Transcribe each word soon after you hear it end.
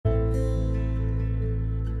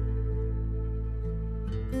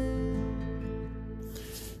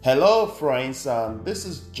Hello, friends, and this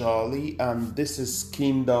is Jolly, and this is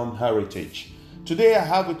Kingdom Heritage. Today, I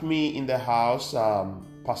have with me in the house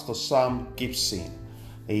Pastor Sam Gibson.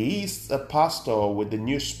 He is a pastor with the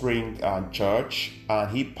New Spring Church, and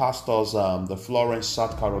he pastors the Florence,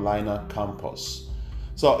 South Carolina campus.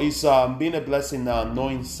 So it's been a blessing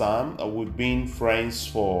knowing Sam. We've been friends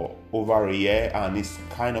for over a year, and it's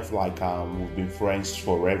kind of like we've been friends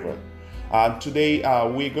forever. Today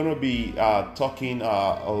we're going to be talking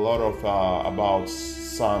a lot of about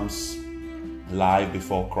Sam's life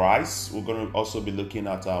before Christ. We're going to also be looking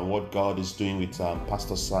at what God is doing with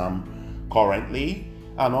Pastor Sam currently.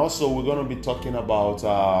 And also we're going to be talking about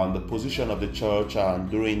the position of the church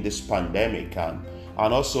during this pandemic. And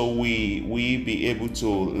also we be able to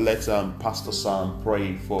let Pastor Sam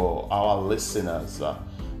pray for our listeners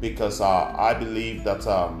because I believe that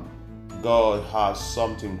God has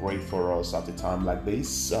something great for us at a time like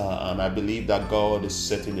this, and I believe that God is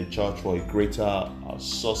setting the church for a greater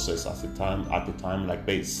success at a time like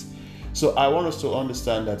this. So I want us to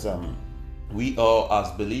understand that we all,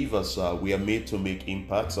 as believers, we are made to make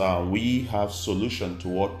impact. We have solution to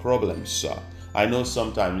what problems. I know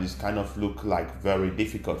sometimes it kind of look like very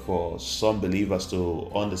difficult for some believers to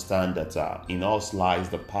understand that in us lies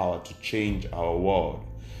the power to change our world.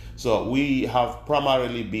 So we have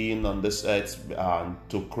primarily been on this earth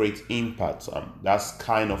to create impact. That's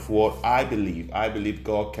kind of what I believe. I believe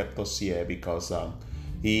God kept us here because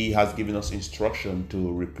He has given us instruction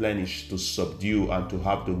to replenish, to subdue, and to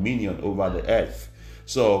have dominion over the earth.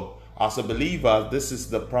 So as a believer, this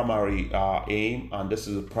is the primary aim, and this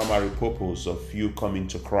is the primary purpose of you coming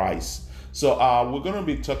to Christ. So we're going to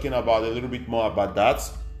be talking about a little bit more about that.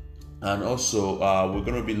 And also we're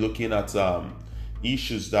going to be looking at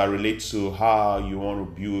issues that relate to how you want to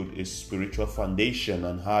build a spiritual foundation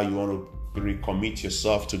and how you want to recommit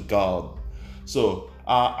yourself to God. So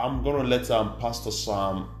I'm going to let Pastor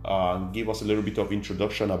Sam give us a little bit of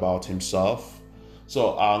introduction about himself.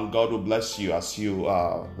 So God will bless you as you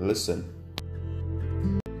listen.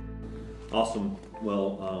 Awesome.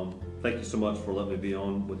 Well, thank you so much for letting me be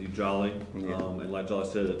on with you, Jolly. Yeah. And like Jolly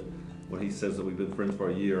said, when he says that we've been friends for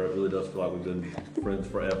a year, it really does feel like we've been friends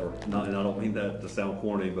forever. And I don't mean that to sound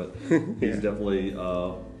corny, but he's definitely,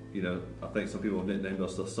 I think some people have nicknamed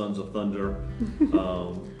us the Sons of Thunder.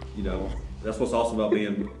 That's what's awesome about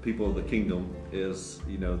being people of the kingdom is,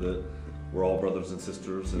 that we're all brothers and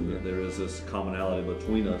sisters and that there is this commonality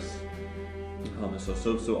between us. And so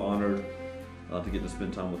honored to get to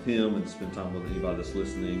spend time with him and to spend time with anybody that's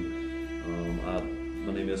listening.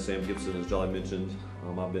 My name is Sam Gibson, as Jolly mentioned.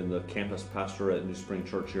 I've been the campus pastor at New Spring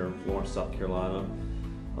Church here in Florence, South Carolina.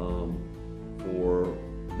 Been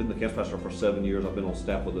the campus pastor for 7 years. I've been on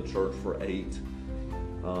staff with the church for 8.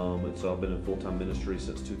 And so I've been in full-time ministry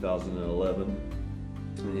since 2011.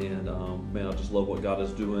 And I just love what God is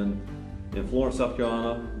doing in Florence, South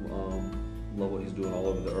Carolina. Love what He's doing all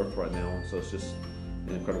over the earth right now. And so it's just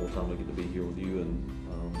an incredible time to get to be here with you and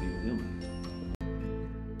be with Him.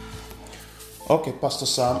 Okay, Pastor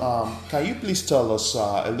Sam, can you please tell us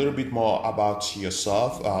a little bit more about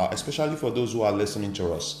yourself, especially for those who are listening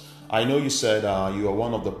to us? I know you said you are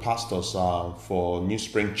one of the pastors for New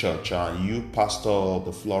Spring Church. You pastor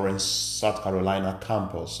the Florence, South Carolina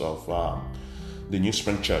campus of the New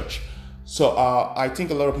Spring Church. So I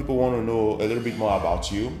think a lot of people want to know a little bit more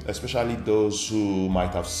about you, especially those who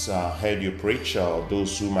might have heard you preach or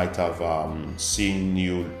those who might have seen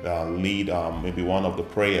you lead maybe one of the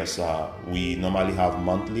prayers we normally have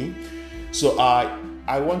monthly. So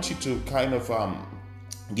I want you to kind of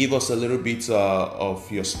give us a little bit of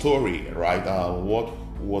your story, right? What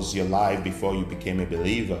was your life before you became a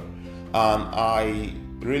believer? And I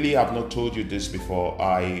really have not told you this before.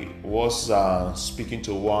 I was speaking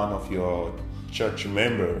to one of your church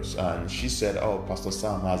members, and she said, "Oh, Pastor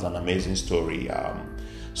Sam has an amazing story."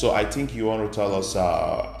 So I think you want to tell us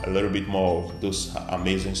a little bit more of those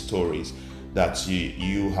amazing stories that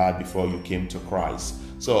you had before you came to Christ.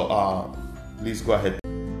 So please go ahead.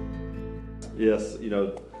 Yes,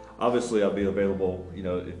 obviously I'll be available,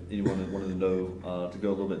 if anyone wanted to know to go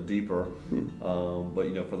a little bit deeper. But,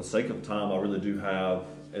 for the sake of time, I really do have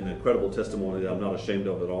an incredible testimony that I'm not ashamed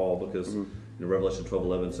of at all because Revelation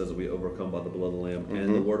 12:11 says that we overcome by the blood of the Lamb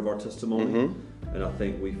and the word of our testimony. And I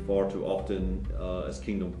think we far too often as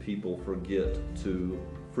kingdom people forget to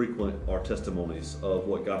frequent our testimonies of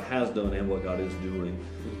what God has done and what God is doing.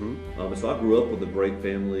 So I grew up with a great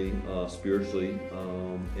family spiritually,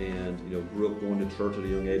 and grew up going to church at a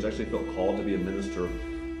young age. I actually felt called to be a minister.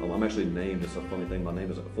 I'm actually named. It's a funny thing. My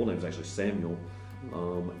full name is actually Samuel,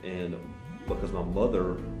 and because my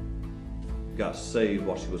mother got saved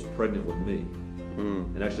while she was pregnant with me,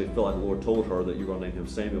 and actually felt like the Lord told her that you're going to name him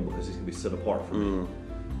Samuel because he's going to be set apart for me.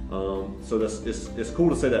 So it's cool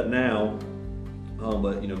to say that now,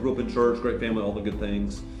 but grew up in church, great family, all the good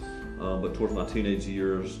things. But towards my teenage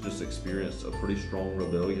years, just experienced a pretty strong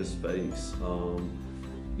rebellious phase.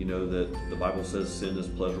 That the Bible says sin is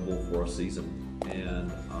pleasurable for a season.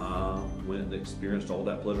 And I went and experienced all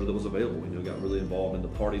that pleasure that was available. Got really involved in the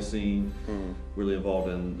party scene, really involved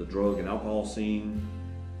in the drug and alcohol scene.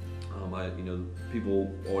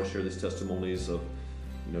 People always share these testimonies of,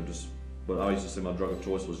 just what I used to say my drug of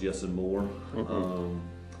choice was yes and more.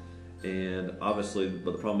 And obviously,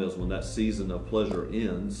 but the problem is when that season of pleasure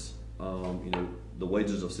ends, the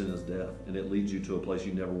wages of sin is death, and it leads you to a place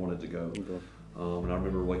you never wanted to go. And I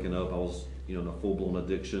remember waking up, I was, in a full-blown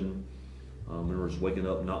addiction. I remember just waking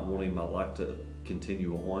up not wanting my life to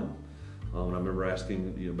continue on. And I remember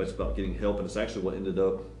asking, basically about getting help, and it's actually what ended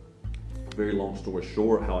up, very long story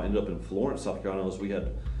short, how I ended up in Florence, South Carolina was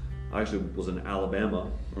I actually was in Alabama,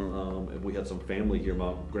 and we had some family here.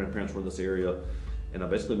 My grandparents were in this area, and I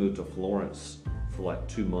basically moved to Florence for like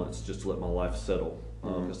 2 months just to let my life settle.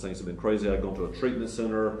 Because things have been crazy. I'd gone to a treatment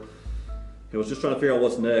center. I was just trying to figure out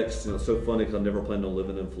what's next. It's so funny because I never planned on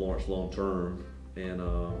living in Florence long term. And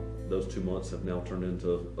those 2 months have now turned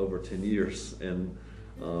into over 10 years. And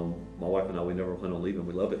my wife and I, we never planned on leaving.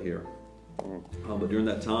 We love it here. But during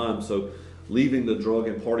that time, so leaving the drug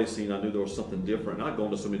and party scene, I knew there was something different. And I'd gone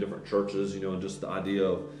to so many different churches, and just the idea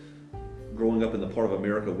of growing up in the part of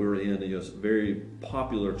America we're in, it's very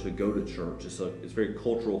popular to go to church. It's a very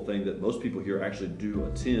cultural thing that most people here actually do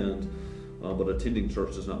attend, but attending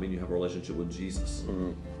church does not mean you have a relationship with Jesus.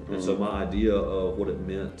 And so my idea of what it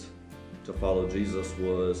meant to follow Jesus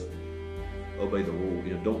was obey the rule.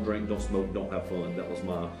 Don't drink, don't smoke, don't have fun. That was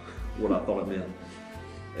what I thought it meant.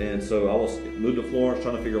 And so I moved to Florence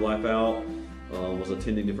trying to figure life out, was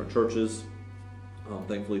attending different churches.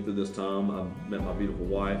 Thankfully through this time I met my beautiful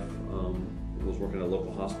wife, was working at a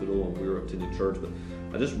local hospital, and we were attending church, but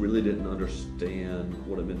I just really didn't understand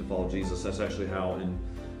what it meant to follow Jesus. That's actually how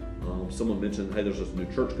someone mentioned, hey, there's this new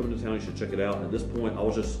church coming to town, you should check it out. And at this point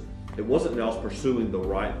it wasn't that I was pursuing the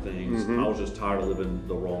right things, I was just tired of living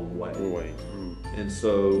the wrong way. And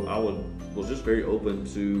so I was just very open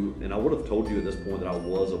to, and I would have told you at this point that I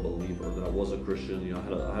was a believer, that I was a Christian. I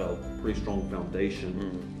had a pretty strong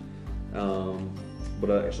foundation. But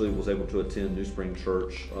I actually was able to attend New Spring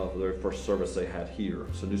Church for their first service they had here.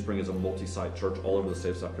 So New Spring is a multi-site church all over the state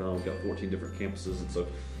of South Carolina. We've got 14 different campuses, and so.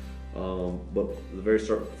 But the very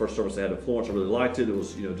first service they had in Florence, I really liked it. It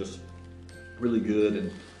was just really good,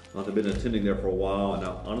 and I've been attending there for a while. And I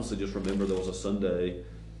honestly just remember there was a Sunday,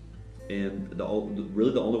 and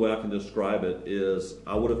really the only way I can describe it is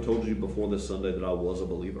I would have told you before this Sunday that I was a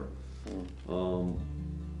believer,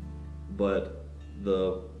 but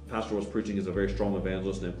the pastor was preaching as a very strong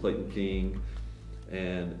evangelist named Clayton King,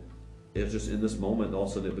 and it was just in this moment, all of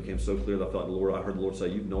a sudden it became so clear that I felt like I heard the Lord say,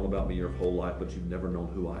 you've known about me your whole life, but you've never known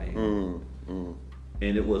who I am.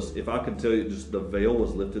 And it was, if I could tell you, just the veil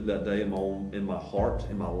was lifted that day in my heart,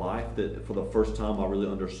 in my life, that for the first time I really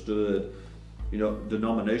understood.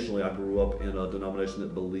 Denominationally, I grew up in a denomination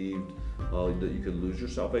that believed that you could lose your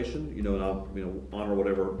salvation, and I honor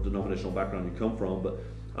whatever denominational background you come from, but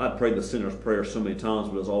I'd prayed the sinner's prayer so many times,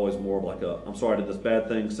 but it was always more of like I'm sorry I did this bad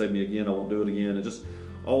thing, save me again, I won't do it again, and just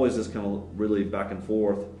always this kind of really back and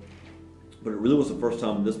forth. But it really was the first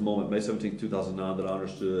time in this moment, May 17, 2009, that I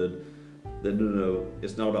understood that no,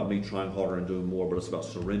 it's not about me trying harder and doing more, but it's about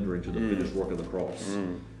surrendering to the finished work of the cross.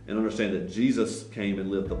 And understand that Jesus came and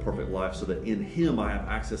lived the perfect life so that in Him I have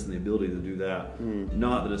access and the ability to do that.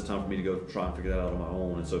 Not that it's time for me to go try and figure that out on my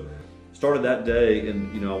own. And so started that day,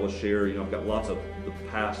 and I will share, I've got lots of the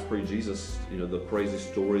past pre-Jesus, the crazy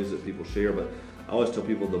stories that people share, but I always tell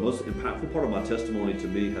people the most impactful part of my testimony to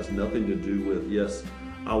me has nothing to do with, yes,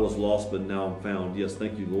 I was lost, but now I'm found. Yes,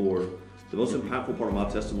 thank you, Lord. The most impactful part of my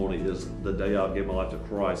testimony is the day I gave my life to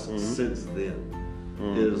Christ. Since then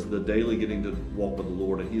is the daily getting to walk with the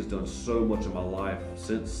Lord, and He's done so much in my life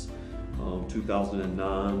since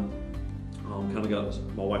 2009. Kind of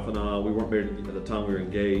got my wife and I, we weren't married at the time, we were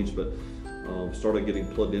engaged, but started getting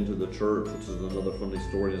plugged into the church, which is another funny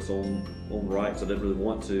story in its own right, because I didn't really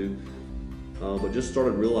want to, but just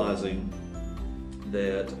started realizing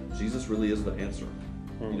that Jesus really is the answer.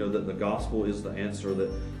 That the gospel is the answer, that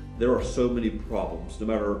there are so many problems, no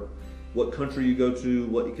matter what country you go to,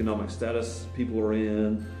 what economic status people are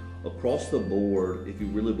in, across the board. If you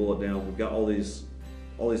really boil it down, we've got all these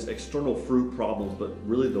external fruit problems, but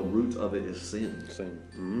really the root of it is sin.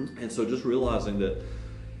 And so just realizing that,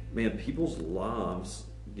 man, people's lives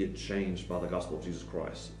get changed by the gospel of Jesus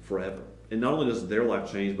Christ forever. And not only does their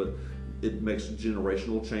life change, but it makes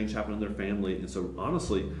generational change happen in their family. And so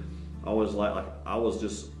honestly, I was like I was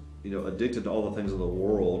just, addicted to all the things of the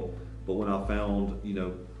world. But when I found,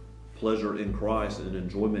 pleasure in Christ and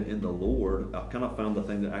enjoyment in the Lord, I kind of found the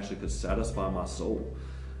thing that actually could satisfy my soul.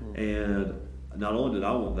 And not only did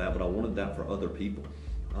I want that, but I wanted that for other people.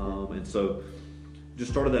 And so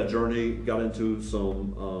just started that journey, got into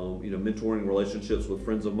some, mentoring relationships with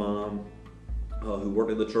friends of mine who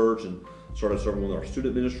worked at the church, and started serving with our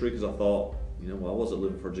student ministry because I thought, I wasn't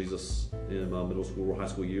living for Jesus in my middle school or high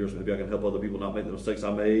school years. Maybe I can help other people not make the mistakes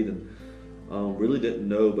I made, and really didn't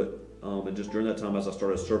know. But and just during that time, as I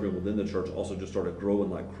started serving within the church, also just started growing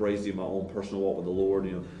like crazy in my own personal walk with the Lord.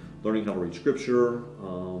 Learning how to read Scripture,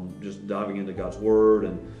 just diving into God's Word,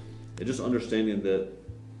 and just understanding that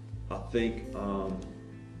I think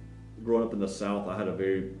growing up in the South, I had a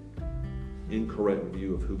very incorrect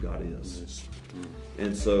view of who God is.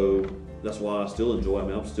 And so that's why I still enjoy.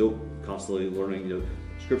 I'm still constantly learning.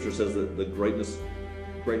 Scripture says that the greatness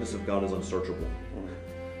of God is unsearchable.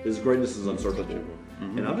 His greatness is unsearchable.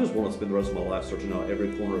 And I just want to spend the rest of my life searching out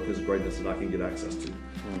every corner of His greatness that I can get access to.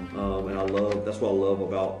 And that's what I love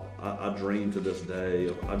about, I dream to this day.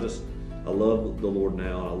 I love the Lord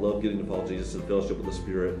now. I love getting to follow Jesus and fellowship with the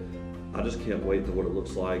Spirit. I just can't wait to what it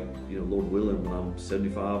looks like, Lord willing, when I'm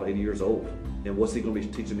 75, 80 years old. And what's He going to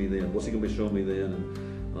be teaching me then? What's He going to be showing me then?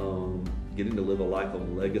 And getting to live a life of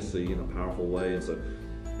legacy in a powerful way. And so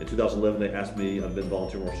in 2011, they asked me, I've been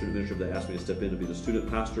volunteering with our student ministry, they asked me to step in to be the student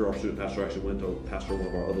pastor. Our student pastor actually went to pastor one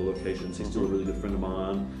of our other locations. He's still a really good friend of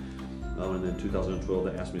mine. And then in 2012,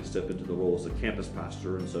 they asked me to step into the role as a campus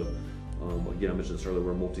pastor. And so, again, I mentioned this earlier,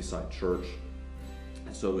 we're a multi-site church.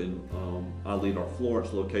 And so I lead our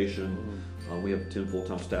Florence location. We have 10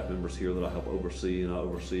 full-time staff members here that I help oversee, and I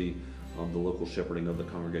oversee the local shepherding of the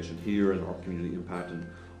congregation here and our community impact and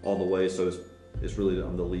all the way. So it's really,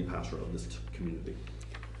 I'm the lead pastor of this community.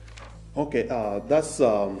 Okay, that's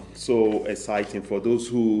so exciting for those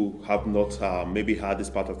who have not maybe heard this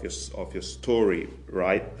part of your story,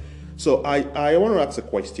 right? So I want to ask a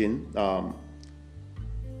question.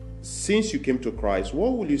 Since you came to Christ,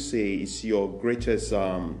 what would you say is your greatest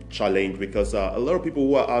challenge? Because a lot of people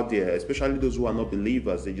who are out there, especially those who are not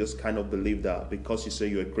believers, they just kind of believe that because you say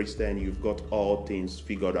you're a Christian, you've got all things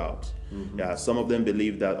figured out. Yeah, some of them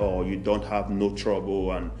believe that, you don't have no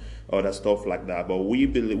trouble and other stuff like that. But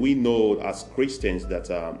we know as Christians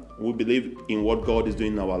that we believe in what God is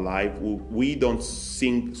doing in our life. We don't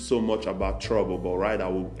think so much about trouble, but rather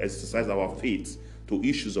we exercise our faith to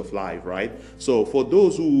issues of life, right? So for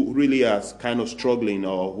those who really are kind of struggling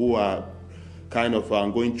or who are kind of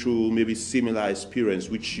going through maybe similar experience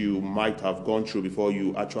which you might have gone through before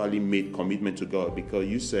you actually made commitment to God, because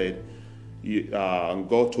you said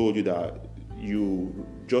God told you that you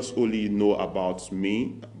just only know about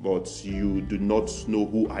me, but you do not know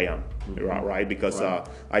who I am, right? Because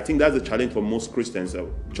I think that's the challenge for most Christians.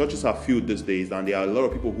 Churches are filled these days, and there are a lot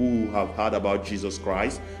of people who have heard about Jesus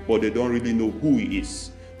Christ, but they don't really know who He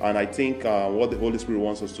is. And I think what the Holy Spirit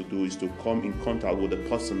wants us to do is to come in contact with the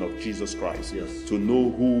person of Jesus Christ, to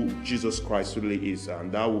know who Jesus Christ really is,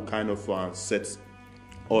 and that will kind of set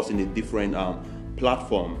us in a different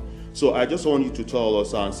platform. So I just want you to tell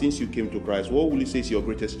us, since you came to Christ, what will you say is your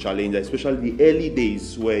greatest challenge, especially the early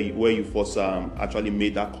days where you first actually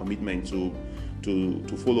made that commitment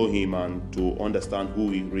to follow Him and to understand who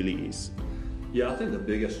He really is? Yeah, I think the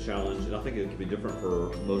biggest challenge, and I think it can be different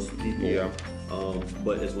for most people,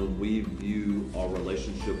 but is when we view our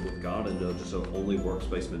relationship with God into just an only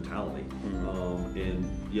works-based mentality. And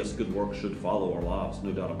yes, good work should follow our lives,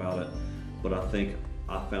 no doubt about it, but I think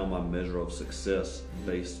I found my measure of success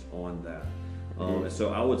based on that. And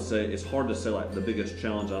so I would say it's hard to say like the biggest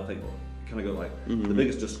challenge. I think kind of go like the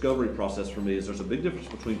biggest discovery process for me is there's a big difference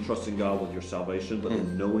between trusting God with your salvation, but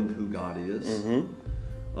then knowing who God is.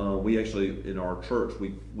 We actually in our church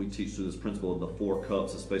we teach through this principle of the 4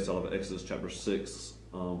 cups. It's based out of Exodus chapter 6,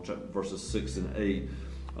 verses 6 and 8.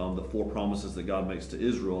 The 4 promises that God makes to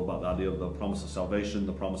Israel about the idea of the promise of salvation,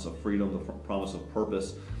 the promise of freedom, the promise of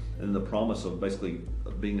purpose, and the promise of basically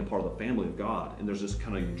being a part of the family of God. And there's this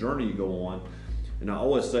kind of journey you go on. And I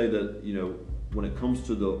always say that, when it comes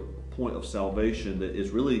to the point of salvation, that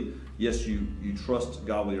is really, yes, you trust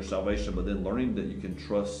God with your salvation, but then learning that you can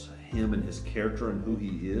trust Him and His character and who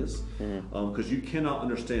He is. Because you cannot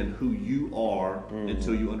understand who you are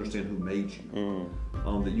until you understand who made you.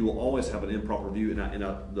 That you will always have an improper view. And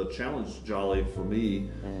the challenge, Jolly, for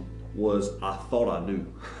me was I thought I knew.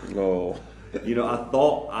 I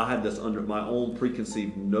thought I had this under my own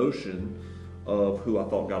preconceived notion of who I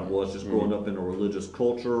thought God was, just growing up in a religious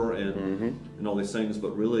culture and all these things.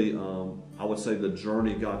 But really, I would say the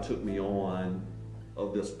journey God took me on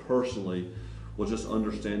of this personally was just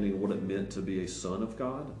understanding what it meant to be a son of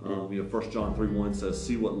God. 1 John 3:1 says,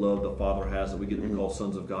 "See what love the Father has that we get to be called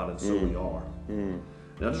sons of God, and so we are." And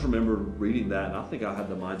I just remember reading that, and I think I had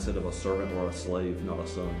the mindset of a servant or a slave, not a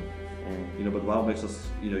son. But the Bible makes us,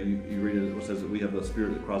 you read it, it says that we have the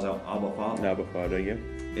spirit that cries out, "Abba, Father." Abba, Father, yeah.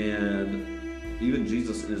 And even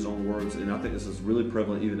Jesus, in his own words, and I think this is really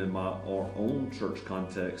prevalent even in our own church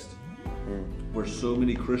context, where so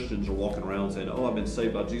many Christians are walking around saying, "Oh, I've been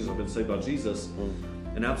saved by Jesus, I've been saved by Jesus."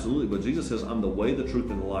 And absolutely, but Jesus says, "I'm the way, the truth,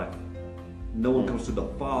 and the life. No one comes to the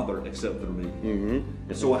Father except through me."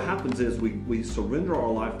 And so what happens is we surrender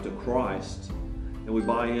our life to Christ, and we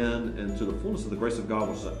buy in and to the fullness of the grace of God,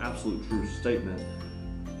 which is an absolute true statement.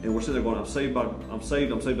 And we're sitting there going, I'm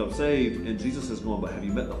saved, and Jesus is going, "But have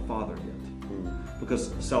you met the Father yet?"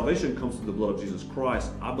 Because salvation comes through the blood of Jesus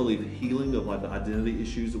Christ. I believe healing of like the identity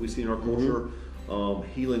issues that we see in our culture,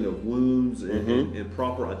 healing of wounds and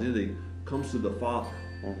proper identity comes through the Father.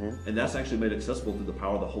 And that's actually made accessible through the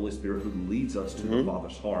power of the Holy Spirit who leads us to the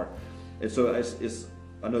Father's heart. And so it's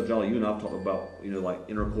I know, Jolly, you and I have talked about, like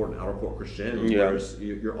inner court and outer court Christianity, whereas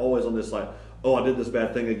you're always on this like, "Oh, I did this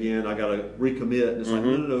bad thing again, I got to recommit." And it's like,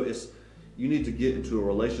 no, it's you need to get into a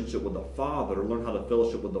relationship with the Father, learn how to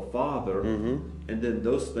fellowship with the Father, and then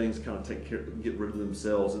those things kind of get rid of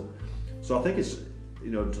themselves. And so I think it's,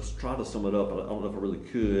 just try to sum it up. I don't know if I really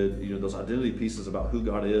could. Those identity pieces about who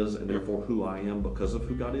God is and therefore who I am because of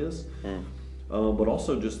who God is. But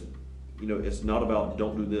also just, it's not about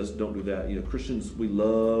don't do this, don't do that. Christians, we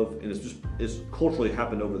love, and it's culturally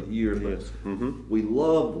happened over the years, but we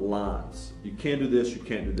love lines. You can't do this, you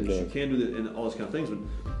can't do this, you can't do that, and all these kind of things. But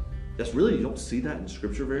that's really, you don't see that in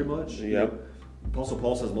Scripture very much. Apostle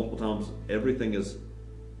Paul says multiple times, everything is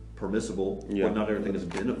permissible, but not everything is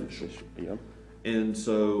beneficial. And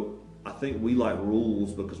so I think we like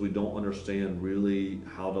rules because we don't understand really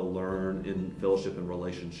how to learn in fellowship and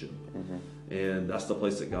relationship. And that's the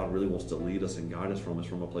place that God really wants to lead us and guide us from, is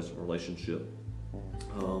from a place of relationship.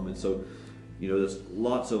 And so, there's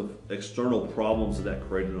lots of external problems that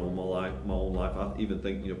created in my own life. I even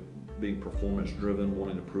think, being performance driven,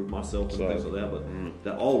 wanting to prove myself and things like that. But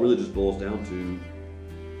that all really just boils down to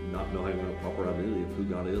not knowing a proper identity of who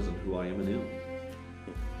God is and who I am in Him.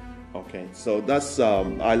 Okay, so that's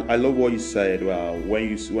I love what you said when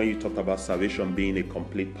you talked about salvation being a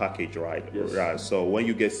complete package, right? Yes. Right. So when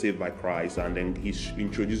you get saved by Christ, and then He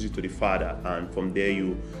introduces you to the Father, and from there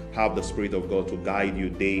you have the Spirit of God to guide you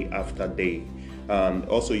day after day. And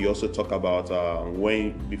also you also talk about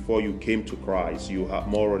before you came to Christ, you have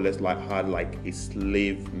more or less had a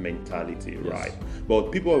slave mentality, right?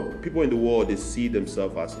 But people in the world, they see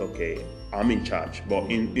themselves as, okay, I'm in charge, but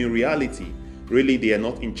in reality, really, they are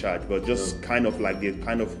not in charge, but just kind of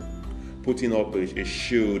putting up a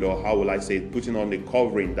shield, or how will I say it, putting on the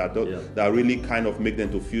covering that really kind of make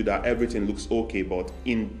them to feel that everything looks okay, but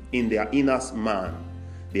in their inner man,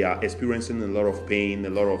 they are experiencing a lot of pain, a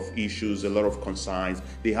lot of issues, a lot of concerns.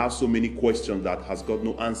 They have so many questions that has got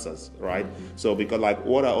no answers, right? So because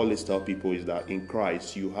what I always tell people is that in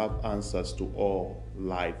Christ, you have answers to all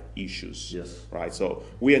life issues, right? So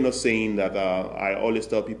we are not saying that, I always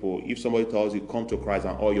tell people, if somebody tells you come to Christ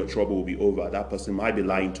and all your trouble will be over, that person might be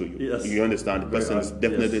lying to you. You understand? The person is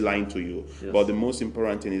definitely lying to you. But the most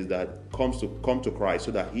important thing is that come to Christ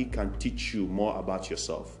so that He can teach you more about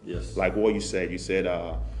yourself. Like what you said,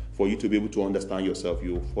 for you to be able to understand yourself,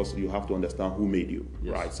 you have to understand who made you,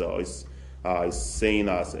 right? So it's saying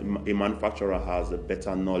as a manufacturer has a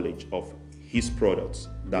better knowledge of his products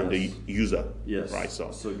than the user, right?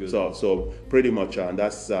 So good. So pretty much,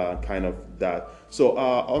 that's kind of that. So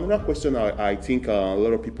another question I think a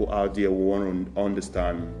lot of people out there want to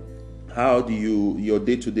understand: how do your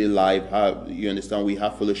day-to-day life? How you understand we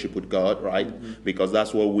have fellowship with God, right? Because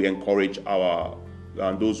that's what we encourage our.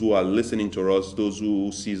 And those who are listening to us, those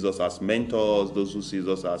who sees us as mentors, those who sees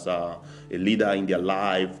us as a leader in their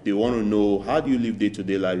life, they want to know, how do you live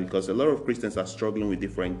day-to-day life? Because a lot of Christians are struggling with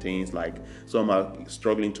different things. Like some are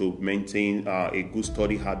struggling to maintain a good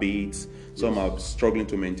study habits. Some are struggling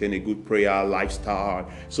to maintain a good prayer lifestyle.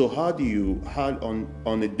 So how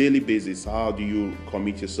on a daily basis, how do you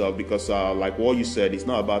commit yourself? Because like what you said, it's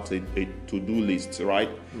not about a to-do list, right?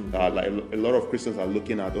 Like a lot of Christians are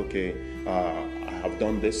looking at, okay, I have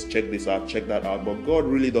done this, check this out, check that out. But God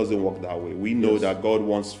really doesn't work that way. We know that God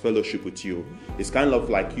wants fellowship with you. It's kind of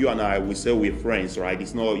like you and I, we say we're friends, right?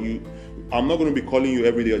 It's not you. I'm not going to be calling you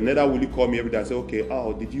every day. Neither will you call me every day and say, okay,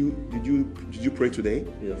 oh, did you pray today?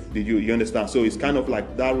 Yes. Did you understand? So it's kind of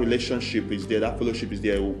like that relationship is there, that fellowship is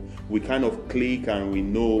there. We kind of click and we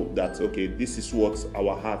know that, okay, this is what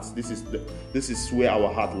our hearts, this is where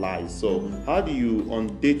our heart lies. So how do you on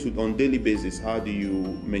daily basis, how do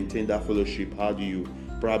you maintain that fellowship? How do you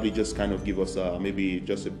probably just kind of give us maybe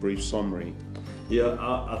just a brief summary? Yeah,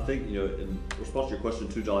 I think, in response to your question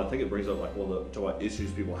too, John, I think it brings up like one of the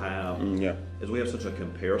issues people have is we have such a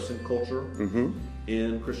comparison culture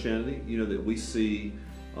in Christianity, that we see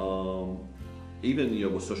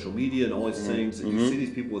even, with social media and all these things, you see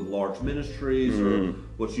these people with large ministries or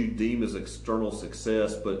what you deem as external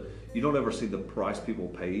success, but you don't ever see the price people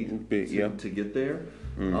paid to get there.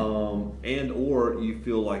 And or you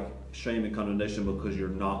feel like shame and condemnation because you're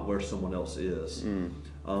not where someone else is.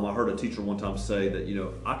 I heard a teacher one time say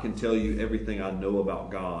that, I can tell you everything I know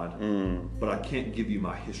about God, but I can't give you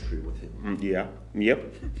my history with Him.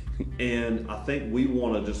 Yep. And I think we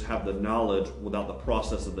want to just have the knowledge without the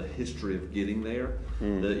process of the history of getting there.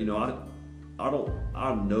 That,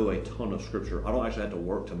 I know a ton of Scripture. I don't actually have to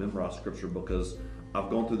work to memorize Scripture because I've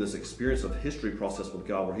gone through this experience of history process with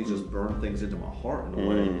God where He's just burned things into my heart in a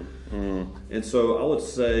way. And so I would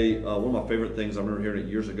say one of my favorite things, I remember hearing it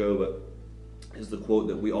years ago, but is the quote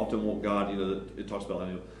that we often want God, that it talks about,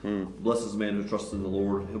 blessed is the man who trusts in the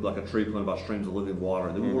Lord. He'll be like a tree planted by streams of living water.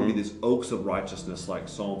 And then we want to be these oaks of righteousness, like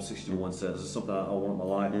Psalm 61 says. It's something I want in my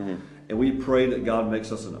life. And we pray that God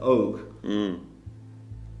makes us an oak,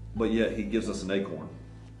 but yet He gives us an acorn.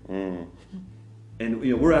 And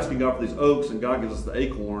we're asking God for these oaks, and God gives us the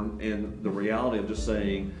acorn. And the reality of just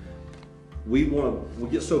saying, we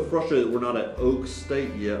get so frustrated that we're not at oak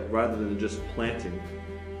state yet, rather than just planting,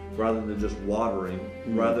 rather than just watering,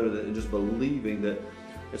 rather than just believing that.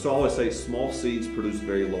 And so I always say, small seeds produce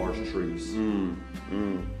very large trees.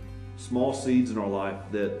 Small seeds in our life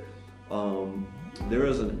that there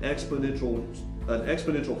is an exponential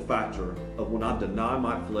factor of when I deny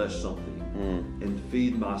my flesh something and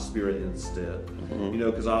feed my spirit instead.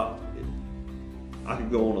 Because I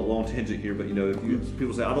could go on a long tangent here, but if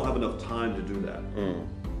people say I don't have enough time to do that.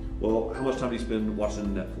 Well, how much time do you spend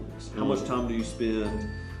watching Netflix? How much time do you spend?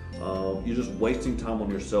 You're just wasting time on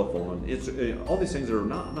your cell phone. It's all these things that are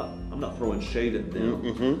not. I'm not throwing shade at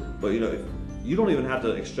them, but if you don't even have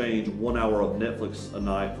to exchange 1 hour of Netflix a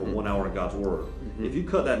night for 1 hour of God's Word. If you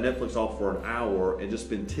cut that Netflix off for an hour and just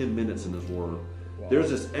spend 10 minutes in His Word,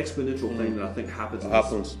 there's this exponential thing that I think happens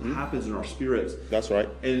in our spirits. That's right.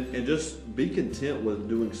 And just be content with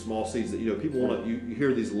doing small seeds. That people want to. You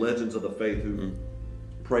hear these legends of the faith who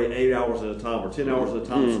pray 8 hours at a time or 10 hours at a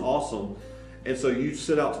time. It's awesome. And so you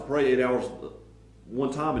set out to pray 8 hours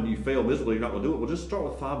one time and you fail miserably, you're not going to do it. Well, just start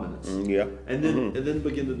with 5 minutes. And then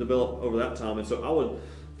begin to develop over that time. And so I would,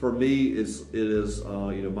 for me, it is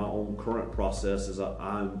my own current process is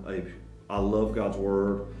I love God's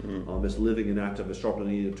Word. It's living and active. It's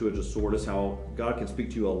sharpening a two-edged sword. It's how God can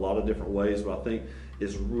speak to you a lot of different ways. But I think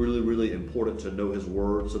it's really, really important to know His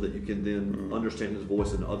Word so that you can then understand His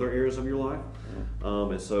voice in other areas of your life.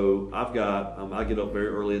 And so I get up very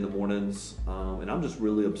early in the mornings, and I'm just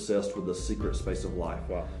really obsessed with the secret space of life.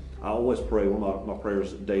 Wow. I always pray, one of my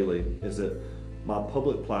prayers daily is that my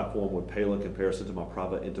public platform would pale in comparison to my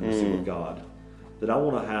private intimacy with God. That I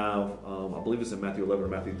want to have, I believe it's in Matthew 11 or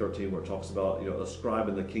Matthew 13 where it talks about, a scribe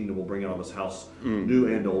in the kingdom will bring out of his house new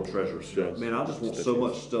and old treasures. Yes. Man, I just want so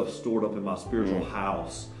much stuff stored up in my spiritual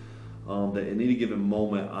house that in any given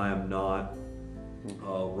moment I am not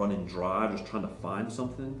running dry, just trying to find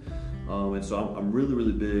something. And so I'm really,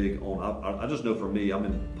 really big on, I just know for me, I'm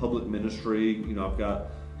in public ministry. I've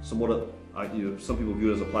got somewhat some people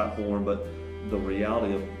view it as a platform, but the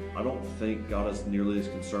reality of, I don't think God is nearly as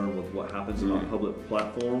concerned with what happens in my public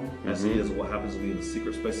platform as He is what happens to me in the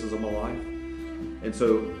secret spaces of my life. And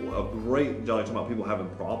so Johnny, talking about people having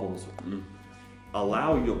problems,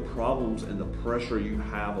 allow your problems and the pressure you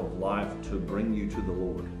have of life to bring you to the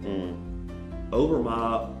Lord. Over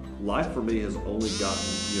my life for me has only gotten,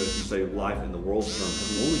 if you say life in the world's terms,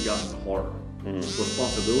 has only gotten harder.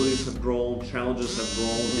 Responsibilities have grown, challenges have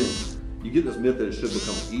grown. You get this myth that it should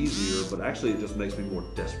become easier, but actually it just makes me more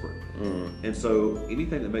desperate. And so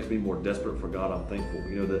anything that makes me more desperate for God, I'm thankful.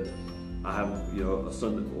 That I have, a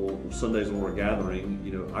Sunday, Sundays when we're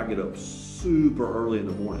gathering, I get up super early in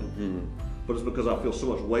the morning. but it's because I feel so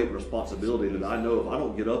much weight and responsibility that I know if I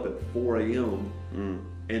don't get up at 4 a.m.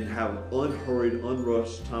 And have unhurried,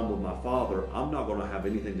 unrushed time with my Father, I'm not going to have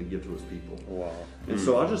anything to give to His people. Wow. And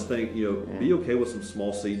so I just think, be okay with some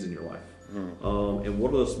small seeds in your life. And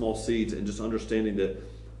what are those small seeds? And just understanding that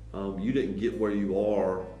you didn't get where you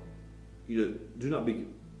are. Do not be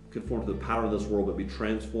conformed to the pattern of this world, but be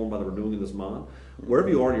transformed by the renewing of this mind. Wherever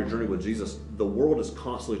you are in your journey with Jesus, the world is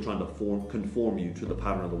constantly trying to conform you to the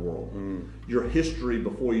pattern of the world. Your history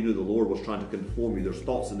before you knew the Lord was trying to conform you. There's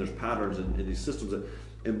thoughts and there's patterns and these systems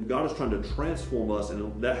and God is trying to transform us,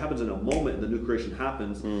 and that happens in a moment, and the new creation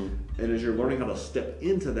happens. And as you're learning how to step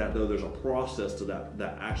into that, though, there's a process to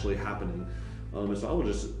that actually happening. And so I would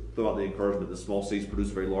just throw out the encouragement that small seeds produce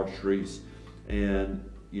very large trees. And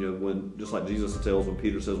when, just like Jesus tells, when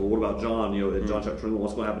Peter says, well, what about John? In John chapter 21,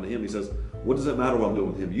 what's going to happen to him? He says, what does it matter what I'm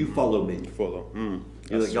doing with him? You follow me.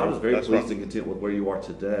 God is very pleased and content with where you are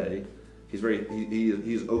today. He's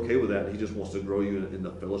okay with that. He just wants to grow you in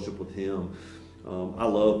the fellowship with Him. I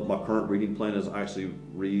love my current reading plan is I actually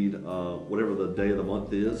read whatever the day of the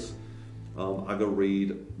month is. I go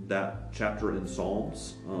read that chapter in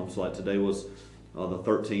Psalms. So like today was the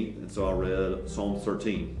 13th, and so I read Psalms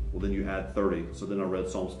 13. Well, then you add 30. So then I read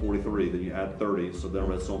Psalms 43. Then you add 30. So then I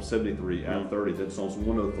read Psalm 73. Add 30. Then Psalms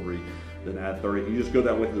 103. Then add 30. You just go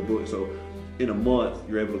that way through the book. So in a month,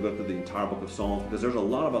 you're able to go through the entire book of Psalms because there's a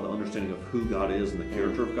lot about the understanding of who God is and the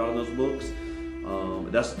character of God in those books.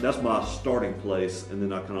 That's my starting place, and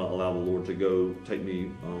then I kind of allow the Lord to go take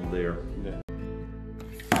me there. Yeah.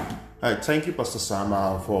 All right, thank you, Pastor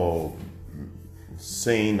Sam, for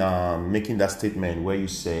saying, making that statement where you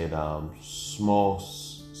said small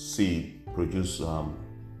seed produce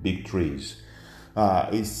big trees.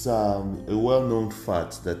 It's a well-known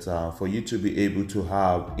fact that for you to be able to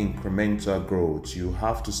have incremental growth, you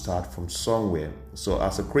have to start from somewhere. So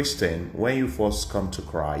as a Christian, when you first come to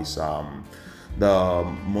Christ, the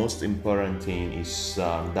most important thing is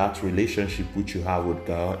that relationship which you have with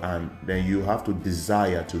God, and then you have to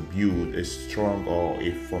desire to build a strong or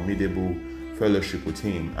a formidable fellowship with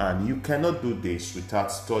Him. And you cannot do this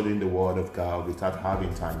without studying the Word of God, without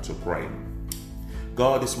having time to pray.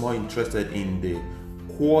 God is more interested in the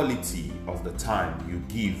quality of the time you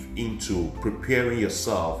give into preparing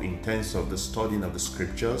yourself in terms of the studying of the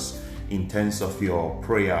Scriptures, in terms of your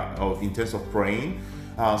prayer, or in terms of praying.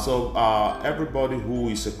 So everybody who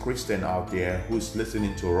is a Christian out there who is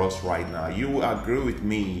listening to us right now, you will agree with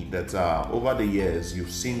me that over the years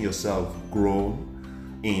you've seen yourself grow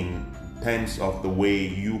in terms of the way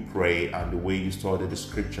you pray and the way you study the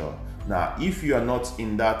Scripture. Now, if you are not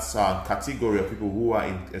in that category of people who are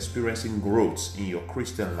experiencing growth in your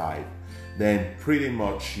Christian life, then pretty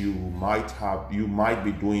much you might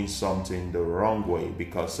be doing something the wrong way,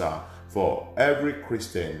 because for every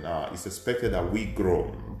Christian, it's expected that we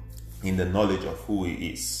grow in the knowledge of who He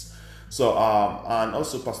is. So, and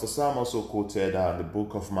also Pastor Sam also quoted the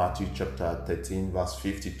book of Matthew chapter 13 verse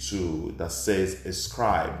 52 that says, a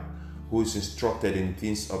scribe who is instructed in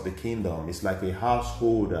things of the kingdom is like a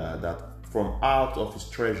householder that from out of his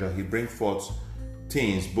treasure he brings forth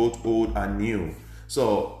things both old and new.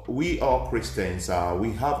 So we all Christians,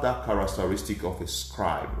 we have that characteristic of a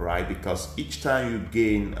scribe, right? Because each time you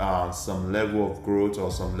gain some level of growth or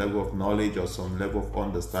some level of knowledge or some level of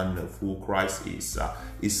understanding of who Christ is,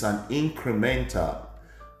 it's an incremental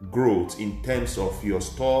growth in terms of your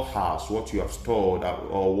storehouse, what you have stored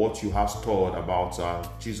or what you have stored about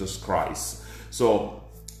Jesus Christ. So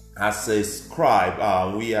as a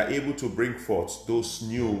scribe, we are able to bring forth those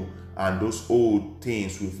new and those old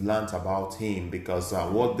things we've learned about Him, because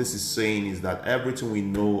what this is saying is that everything we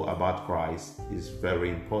know about Christ is very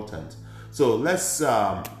important. So let's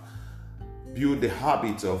build the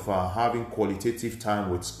habit of having qualitative time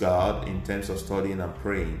with God in terms of studying and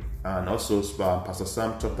praying. And also Pastor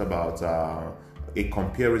Sam talked about a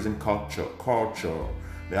comparison culture.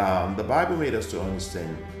 The Bible made us to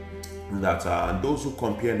understand that those who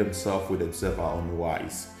compare themselves with themselves are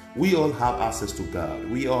unwise. We all have access to God.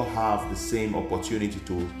 We all have the same opportunity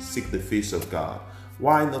to seek the face of God.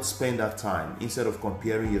 Why not spend that time instead of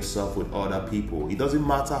comparing yourself with other people? It doesn't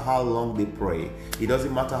matter how long they pray. It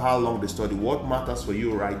doesn't matter how long they study. What matters for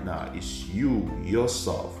you right now is you,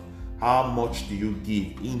 yourself. How much do you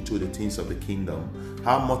give into the things of the kingdom?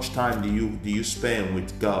 How much time do you spend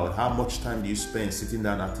with God? How much time do you spend sitting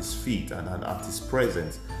down at His feet and at His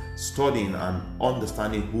presence, studying and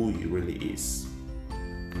understanding who He really is?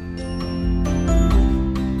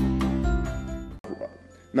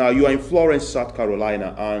 Now you are in Florence, South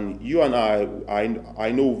Carolina, and you and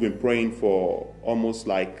I know we've been praying for almost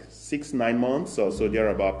like 6-9 months or so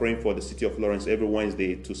thereabout, praying for the city of Florence every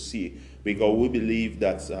Wednesday to see because we believe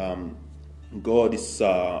that God is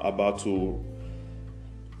about to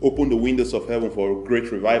open the windows of heaven for a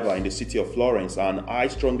great revival in the city of Florence. And I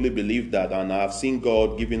strongly believe that, and I've seen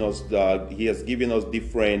God giving us He has given us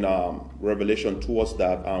different revelation towards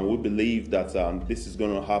that, and we believe that this is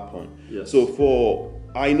going to happen. Yes. So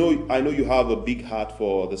I know you have a big heart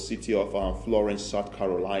for the city of Florence, South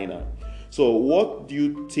Carolina. So what do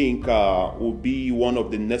you think will be one of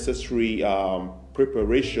the necessary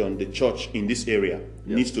preparation the church in this area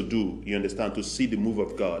needs to do, you understand, to see the move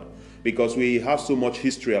of God? Because we have so much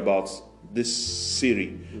history about this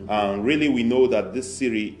city, and really we know that this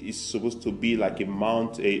city is supposed to be like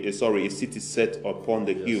a city set upon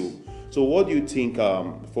the hill. So what do you think,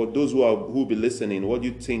 for those who will be listening, what do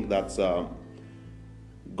you think that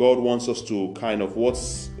God wants us to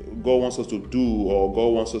what's God wants us to do, or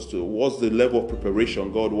God wants us to, what's the level of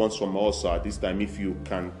preparation God wants from us at this time, if you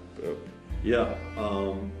can?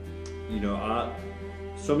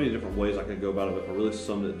 So many different ways I can go about it, but if I really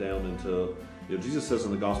summed it down into, Jesus says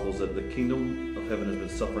in the Gospels that the kingdom of heaven has been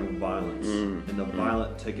suffering violence, and the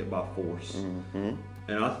violent take it by force.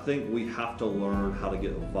 And I think we have to learn how to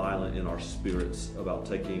get violent in our spirits about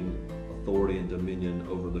taking authority and dominion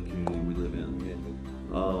over the community we live in.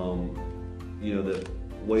 That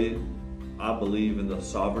way, I believe in the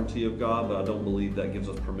sovereignty of God, but I don't believe that gives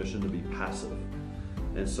us permission to be passive.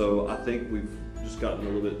 And so I think we've just gotten a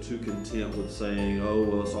little bit too content with saying, oh,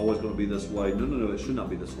 well, it's always going to be this way. No, it should not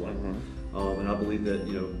be this way. And I believe that,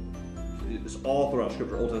 it's all throughout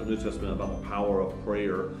Scripture, Old Testament, New Testament, about the power of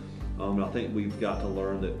prayer. And I think we've got to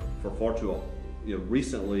learn that for far too,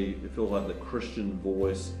 recently, it feels like the Christian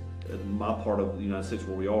voice in my part of the United States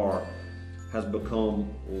where we are has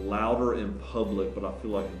become louder in public, but I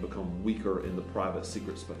feel like it's become weaker in the private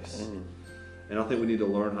secret space. And I think we need to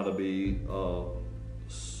learn how to be,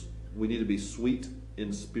 we need to be sweet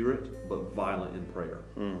in spirit, but violent in prayer.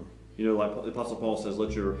 Like the Apostle Paul says,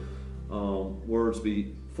 let your words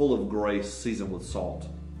be full of grace, seasoned with salt.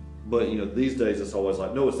 But these days it's always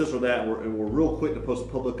like, no, it's this or that, and we're real quick to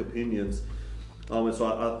post public opinions. And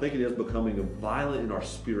so I think it is becoming violent in our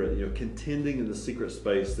spirit, contending in the secret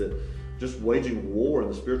space, that just waging war in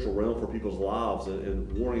the spiritual realm for people's lives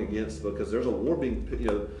and warring against, because there's a war being,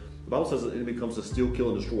 the Bible says the enemy comes to steal,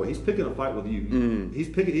 kill, and destroy. He's picking a fight with you.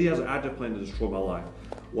 He has an active plan to destroy my life.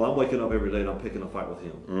 Well, I'm waking up every day and I'm picking a fight with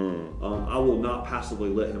him. I will not passively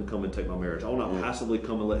let him come and take my marriage. I will not passively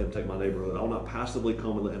come and let him take my neighborhood. I will not passively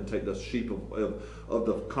come and let him take the sheep of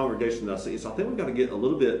the congregation that I see. So I think we've got to get a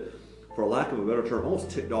little bit, for lack of a better term,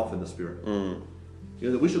 almost ticked off in the spirit.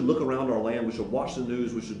 That we should look around our land, we should watch the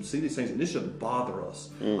news, we should see these things, and this should bother us.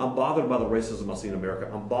 I'm bothered by the racism I see in America.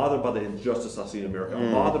 I'm bothered by the injustice I see in America.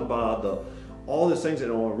 I'm bothered by all these things,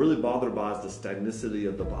 and what I'm really bothered by is the stagnicity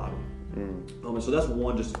of the body. And so that's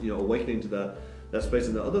one, just awakening to that space.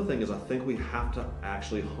 And the other thing is, I think we have to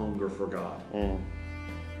actually hunger for God.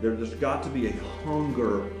 There's got to be a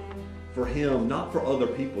hunger for Him, not for other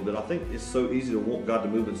people. That I think it's so easy to want God to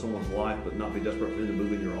move in someone's life, but not be desperate for Him to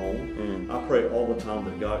move in your own. I pray all the time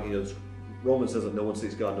that God is. Romans says that no one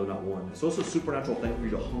sees God, no, not one. So it's a supernatural thing for you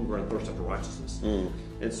to hunger and thirst after righteousness.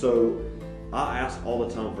 And so I ask all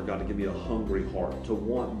the time for God to give me a hungry heart, to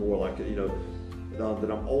want more, like,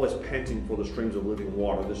 that I'm always panting for the streams of living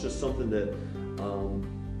water. There's just something that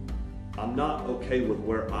I'm not okay with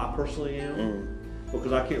where I personally am,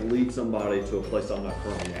 because I can't lead somebody to a place I'm not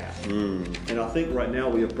currently at. And I think right now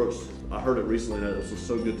we approach, I heard it recently and it was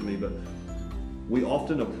so good to me, but we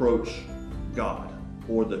often approach God,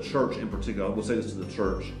 or the church in particular, I will say this to the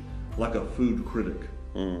church, like a food critic.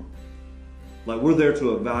 Like we're there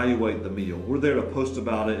to evaluate the meal. We're there to post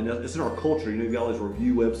about it, and it's in our culture. You've got all these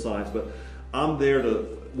review websites, but I'm there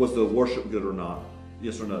to, was the worship good or not?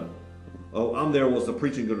 Yes or no? Oh, I'm there, was the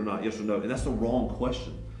preaching good or not? Yes or no? And that's the wrong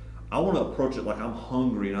question. I want to approach it like I'm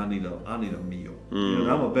hungry and I need a meal. And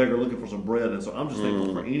I'm a beggar looking for some bread, and so I'm just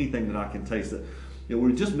thankful for anything that I can taste. That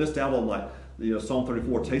we just missed out on, like, Psalm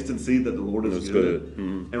 34, taste and see that the Lord is good.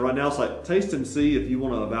 And right now it's like, taste and see if you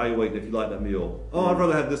want to evaluate if you like that meal. Oh, I'd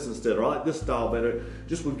rather have this instead, or I like this style better.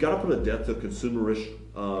 Just, we've got to put a death to consumer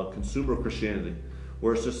Christianity,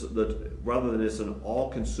 where it's just that, rather than it's an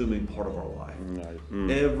all-consuming part of our life.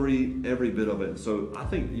 Every bit of it. And so I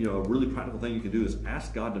think, a really practical thing you can do is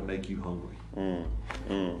ask God to make you hungry.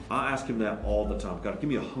 I ask Him that all the time. God, give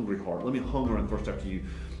me a hungry heart. Let me hunger and thirst after you.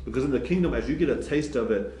 Because in the kingdom, as you get a taste of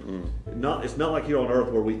it, it's not like here on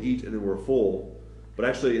earth where we eat and then we're full. But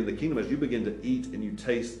actually in the kingdom, as you begin to eat and you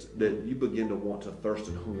taste, that you begin to want to thirst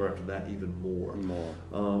and hunger after that even more.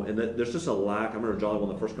 And that there's just a lack. I remember, Jolly, one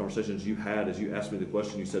of the first conversations you had, as you asked me the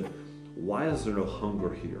question, you said, why is there no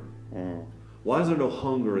hunger here? Why is there no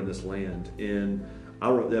hunger in this land? And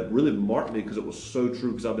that really marked me because it was so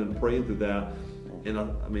true, because I've been praying through that. And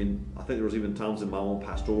I mean, I think there was even times in my own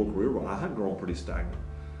pastoral career where I had grown pretty stagnant.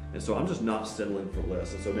 And so I'm just not settling for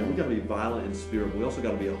less. And so, man, we got to be violent in spirit, but we also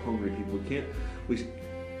got to be a hungry people.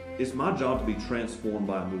 It's my job to be transformed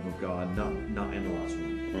by a move of God, not analyze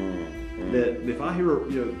one. That if I hear,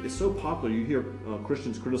 it's so popular, you hear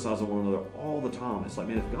Christians criticizing one another all the time. It's like,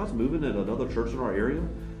 man, if God's moving in another church in our area,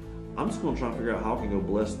 I'm just going to try to figure out how I can go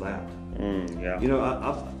bless that.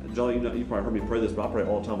 Jolly, you probably heard me pray this, but I pray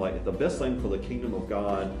all the time, like, if the best thing for the kingdom of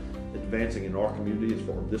God advancing in our community is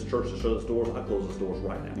for this church to shut its doors, I close its doors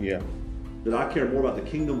right now. Yeah. That I care more about the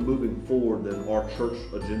kingdom moving forward than our church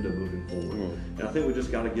agenda moving forward. And I think we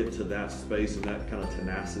just got to get to that space and that kind of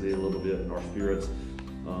tenacity a little bit in our spirits,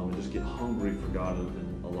 and just get hungry for God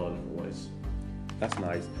in a lot of different ways. That's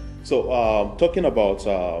nice. So talking about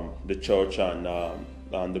the church and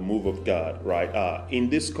the move of God, right? In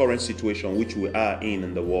this current situation which we are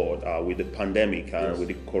in the world, with the pandemic and with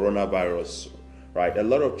the coronavirus, right? A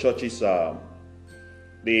lot of churches,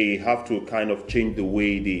 they have to kind of change the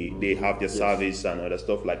way they have their service and other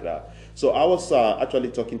stuff like that. So I was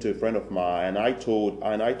actually talking to a friend of mine, and I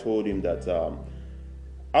told him that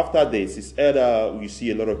after this, it's either you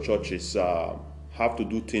see a lot of churches have to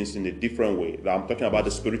do things in a different way. I'm talking about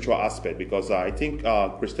the spiritual aspect, because I think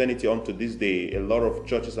Christianity unto this day, a lot of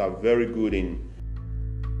churches are very good in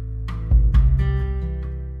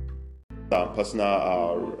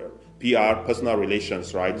personal PR, personal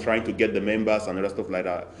relations, right? Trying to get the members and other stuff like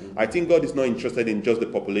that. I think God is not interested in just the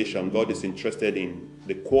population. God is interested in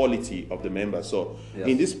the quality of the members. So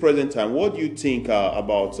in this present time, what do you think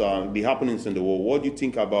about the happenings in the world? What do you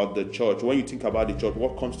think about the church? When you think about the church,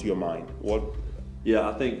 what comes to your mind? Yeah,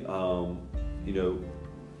 I think,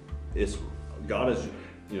 it's God is,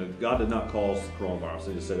 God did not cause coronavirus. I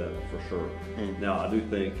need to say that for sure. Now, I do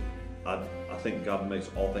think, I think God makes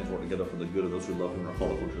all things work together for the good of those who love Him and are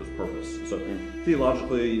called according to His purpose. So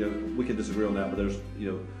theologically, we can disagree on that, but there's,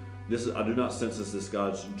 I do not sense this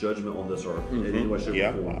God's judgment on this earth in any way, shape,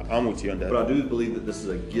 or form. I'm with you on that. But I do believe that this is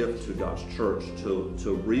a gift to God's church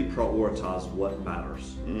to reprioritize what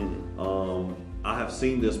matters. I have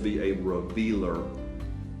seen this be a revealer.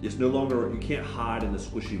 It's no longer, you can't hide in the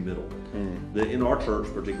squishy middle. In our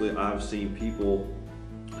church particularly, I've seen people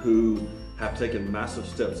who have taken massive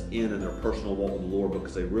steps in their personal walk with the Lord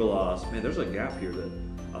because they realize, man, there's a gap here that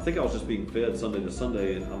I think I was just being fed Sunday to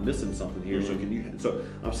Sunday and I'm missing something here. So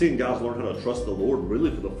I'm seeing guys learn how to trust the Lord really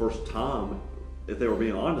for the first time, if they were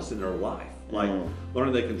being honest in their life. Like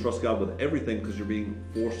learning they can trust God with everything because you're being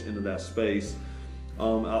forced into that space. I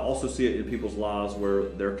also see it in people's lives where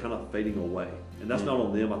they're kind of fading away. And that's not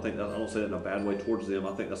on them. I don't say that in a bad way towards them.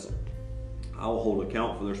 I think I will hold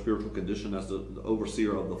account for their spiritual condition as the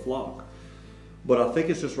overseer of the flock. But I think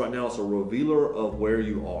it's just right now, it's a revealer of where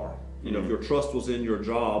you are. If your trust was in your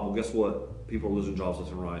job, well, guess what? People are losing jobs left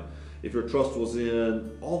and right. If your trust was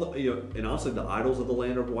in all the, and honestly, the idols of the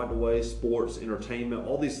land are wiped away, sports, entertainment,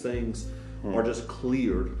 all these things are just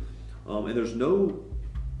cleared. And there's no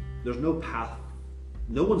path.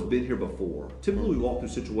 No one's been here before. Typically, we walk through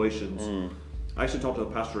situations. I actually talked to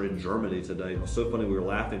a pastor in Germany today. It was so funny. We were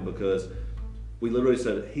laughing because we literally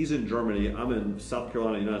said, he's in Germany, I'm in South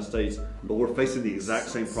Carolina, United States, but we're facing the exact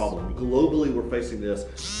same problem. Globally, we're facing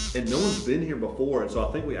this, and no one's been here before. And so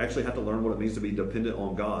I think we actually have to learn what it means to be dependent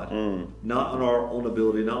on God. Not on our own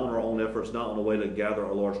ability, not on our own efforts, not on a way to gather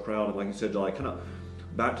a large crowd. And like you said, Jolly, kind of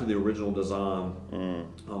back to the original design.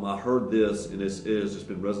 I heard this, and it's just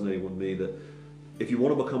been resonating with me, that if you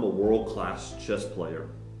want to become a world-class chess player,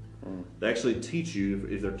 they actually teach you,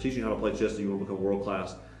 if they're teaching how to play chess and you want to become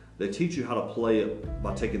world-class, they teach you how to play it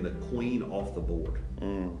by taking the queen off the board.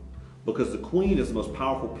 Because the queen is the most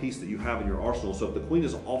powerful piece that you have in your arsenal. So if the queen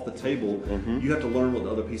is off the table, you have to learn what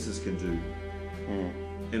the other pieces can do.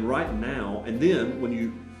 And right now, and then when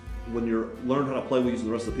you're learn how to play with using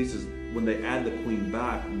the rest of the pieces, when they add the queen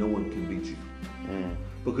back, no one can beat you.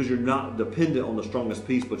 Because you're not dependent on the strongest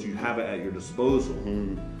piece, but you have it at your disposal.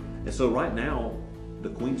 And so right now, the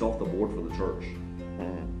queen's off the board for the church.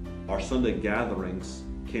 Our Sunday gatherings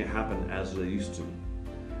can't happen as they used to.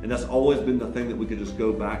 And that's always been the thing that we could just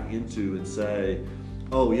go back into and say,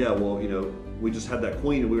 oh yeah, well, we just had that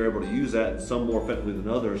queen and we were able to use that, some more effectively than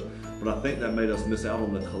others. But I think that made us miss out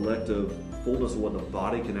on the collective fullness of what the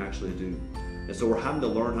body can actually do. And so we're having to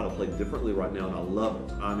learn how to play differently right now, and I love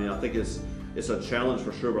it. I mean, I think it's a challenge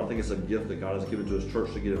for sure, but I think it's a gift that God has given to His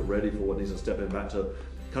church to get it ready for what needs to step in back to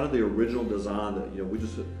kind of the original design that,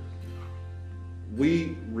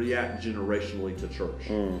 we react generationally to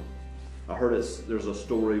church. I heard there's a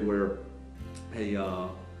story where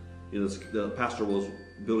the pastor was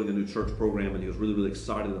building a new church program, and he was really, really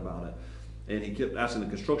excited about it. And he kept asking the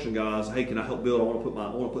construction guys, "Hey, can I help build? I want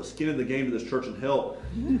to put skin in the game to this church and help."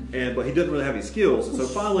 But he didn't really have any skills. And so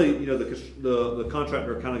finally, the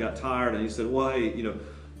contractor kind of got tired, and he said, "Well, hey,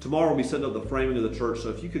 tomorrow we'll be setting up the framing of the church. So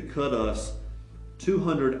if you could cut us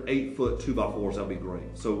 200 8-foot 2x4s, that'd be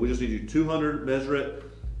great. So we just need you 200, measure it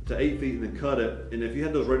to 8 feet, and then cut it. And if you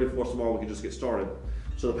had those ready for us tomorrow, we could just get started."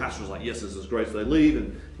 So the pastor's like, "Yes, this is great." So they leave,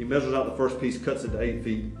 and he measures out the first piece, cuts it to 8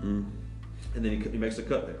 feet, and then he makes a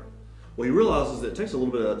cut there. Well, he realizes that it takes a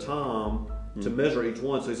little bit of time to measure each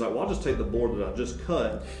one. So he's like, "Well, I'll just take the board that I just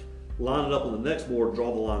cut, line it up on the next board,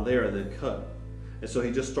 draw the line there, and then cut." And so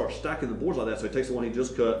he just starts stacking the boards like that. So he takes the one he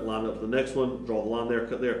just cut, line it up to the next one, draw the line there,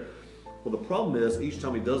 cut there. Well, the problem is each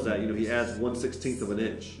time he does that, he adds 1/16 of an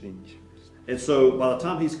inch. And so by the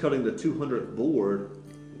time he's cutting the 200th board,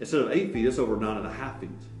 instead of 8 feet, it's over 9.5 feet.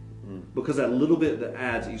 Because that little bit that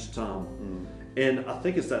adds each time. And I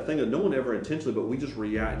think it's that thing that no one ever intentionally, but we just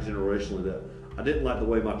react generationally that I didn't like the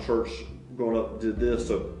way my church growing up did this,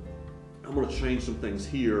 so I'm going to change some things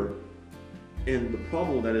here. And the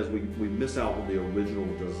problem with that is we miss out on the original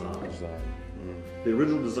design. The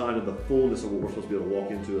original design of the fullness of what we're supposed to be able to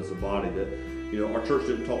walk into as a body. That our church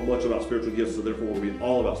didn't talk much about spiritual gifts, so therefore we'll be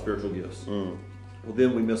all about spiritual gifts. Well,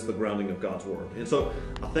 then we miss the grounding of God's word. And so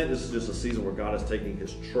I think this is just a season where God is taking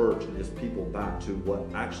his church and his people back to what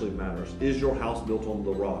actually matters. Is your house built on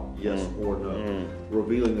the rock? Yes or no?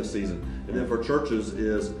 Revealing this season. And then for churches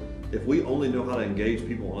is, if we only know how to engage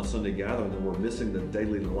people on a Sunday gathering, then we're missing the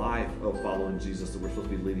daily life of following Jesus that we're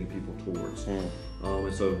supposed to be leading people towards. And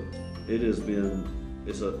so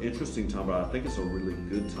it's an interesting time, but I think it's a really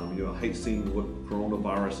good time. I hate seeing what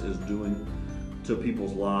coronavirus is doing to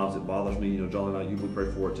people's lives. It bothers me. Jolly and I usually pray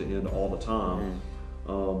for it to end all the time.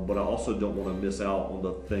 But I also don't want to miss out on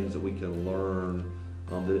the things that we can learn.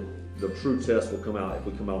 That the true test will come out if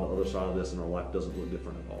we come out on the other side of this and our life doesn't look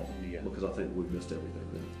different at all. Because I think we've missed everything.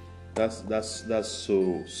 That's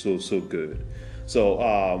so good. So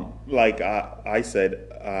like I said,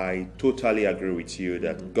 I totally agree with you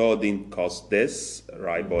that God didn't cause this,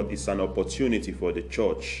 right? But it's an opportunity for the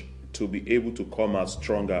church to be able to come out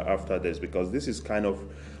stronger after this, because this is kind of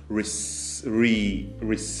resetting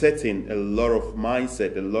a lot of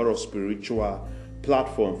mindset, a lot of spiritual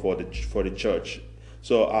platform for the church.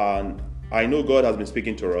 So I know God has been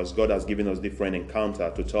speaking to us. God has given us different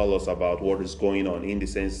encounters to tell us about what is going on, in the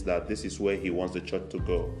sense that this is where he wants the church to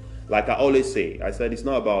go. Like I always say, I said it's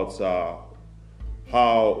not about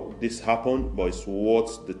how this happened, but it's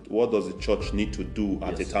what does the church need to do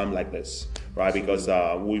at a time like this, right? Because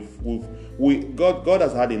God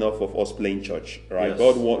has had enough of us playing church, right?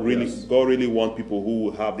 God really want people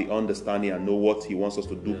who have the understanding and know what he wants us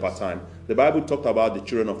to do part time. The Bible talked about the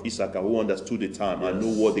children of Issachar who understood the time and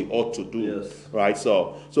know what they ought to do, right?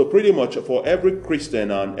 So pretty much for every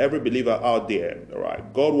Christian and every believer out there, right?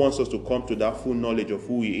 God wants us to come to that full knowledge of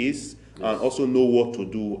who he is and also know what to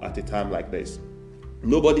do at a time like this.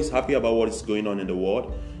 Nobody's happy about what is going on in the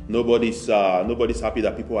world. Nobody's happy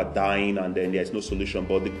that people are dying and then there's no solution.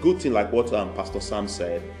 But the good thing, like what Pastor Sam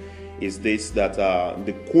said, is this, that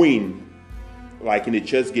the queen, like in the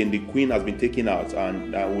chess game, the queen has been taken out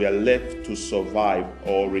and we are left to survive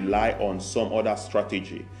or rely on some other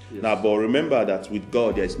strategy. Now, but remember that with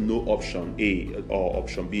God, there is no option A or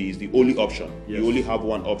option B. Is the only option. You only have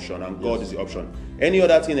one option, and God is the option. Any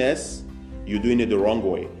other thing else, you're doing it the wrong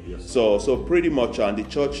way. So pretty much the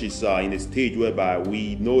church is in a stage whereby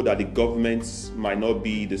we know that the government might not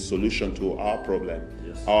be the solution to our problem.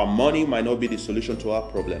 Our money might not be the solution to our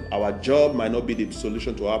problem. Our job might not be the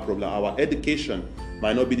solution to our problem. Our education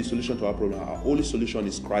might not be the solution to our problem. Our only solution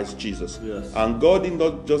is Christ Jesus. And God did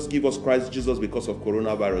not just give us Christ Jesus because of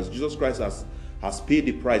coronavirus. Jesus Christ has paid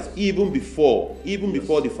the price even before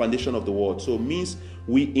the foundation of the world. So it means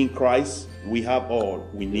we in Christ, we have all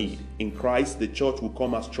we need. In Christ, the church will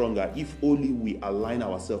come out stronger if only we align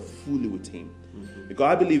ourselves fully with him.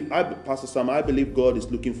 Because Pastor Sam, I believe God is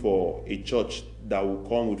looking for a church that will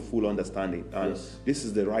come with full understanding. And this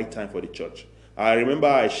is the right time for the church. I remember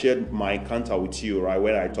I shared my encounter with you, right,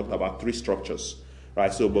 where I talked about 3 structures.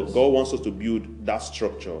 Right, so but God wants us to build that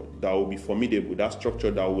structure that will be formidable, that structure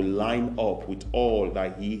that will line up with all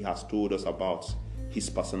that he has told us about his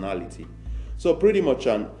personality. So pretty much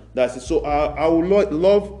that's it. So I would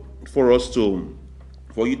love for us to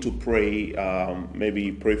for you to pray,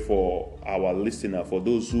 maybe pray for our listener, for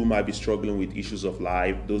those who might be struggling with issues of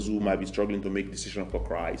life, those who might be struggling to make decisions for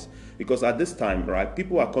Christ. Because at this time, right,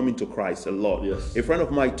 people are coming to Christ a lot. Yes. A friend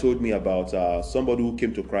of mine told me about somebody who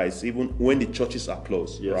came to Christ even when the churches are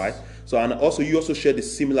closed, Yes. right? So, and also you also shared a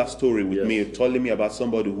similar story with Yes. me, telling me about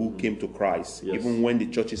somebody who came to Christ Yes. even when the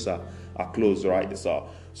churches are closed, right?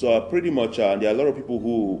 So pretty much there are a lot of people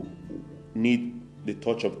who need the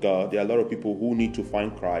touch of God. There are a lot of people who need to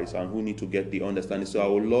find Christ and who need to get the understanding. So I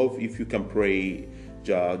would love if you can pray,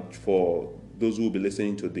 Judge, for those who will be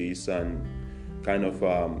listening to this and kind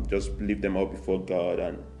of just lift them up before God.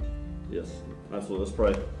 And Yes, absolutely. Let's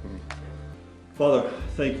pray. Father,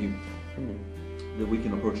 thank you that we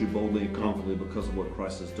can approach you boldly and confidently because of what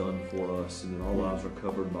Christ has done for us, and that our lives are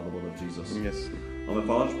covered by the blood of Jesus. yes, And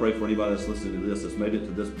Father, I just pray for anybody that's listening to this, that's made it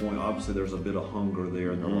to this point. Obviously, there's a bit of hunger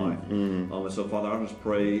there in their life. And so, Father, I just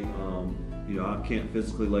pray, I can't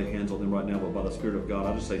physically lay hands on them right now, but by the Spirit of God,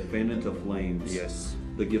 I just say, fan into flames yes,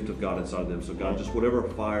 the gift of God inside them. So, God, just whatever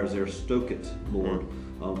fire is there, stoke it, Lord.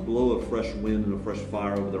 Blow a fresh wind and a fresh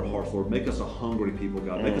fire over their hearts, Lord. Make us a hungry people,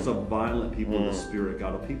 God. Make us a violent people in the Spirit,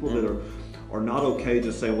 God. A people that are not okay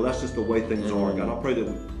just saying, well, that's just the way things are, God. I pray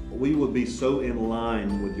that we would be so in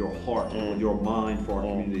line with your heart and with your mind for our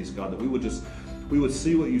communities, God, that we would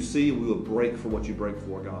see what you see, and we would break for what you break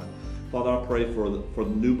for, God. Father, I pray for the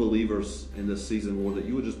new believers in this season, Lord, that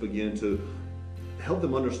you would just begin to help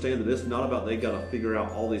them understand that it's not about they got to figure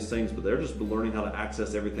out all these things, but they're just learning how to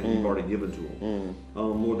access everything you've already given to them.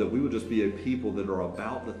 Lord, that we would just be a people that are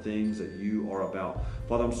about the things that you are about.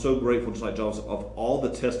 Father, I'm so grateful, just like John, of all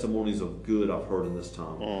the testimonies of good I've heard in this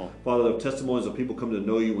time. Father, the testimonies of people coming to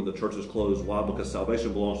know you when the church is closed. Why? Because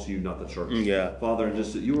salvation belongs to you, not the church. Yeah. Father, and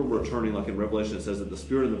just that you are returning, like in Revelation it says that the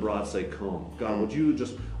Spirit and the bride say, come. God, would you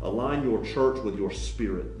just align your church with your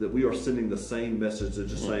Spirit, that we are sending the same message that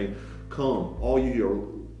just saying, come, all you who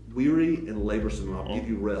are weary and laborsome, and I'll give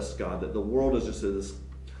you rest, God. That the world is just in this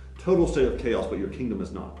total state of chaos, but your kingdom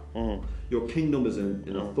is not. Your kingdom is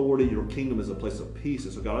in authority. Your kingdom is a place of peace.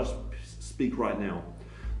 And so, God, I just speak right now.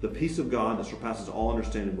 The peace of God that surpasses all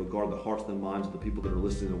understanding will guard the hearts and the minds of the people that are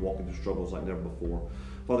listening and walking through struggles like never before.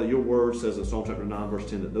 Father, your word says in Psalm chapter 9, verse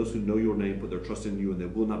 10, that those who know your name put their trust in you and they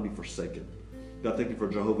will not be forsaken. God, thank you for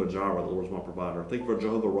Jehovah Jireh, the Lord is my provider. Thank you for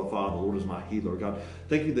Jehovah Rapha, the Lord is my healer. God,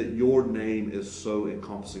 thank you that your name is so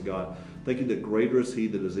encompassing, God. Thank you that greater is he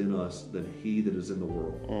that is in us than he that is in the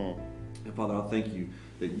world. And Father, I thank you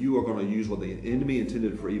that you are going to use what the enemy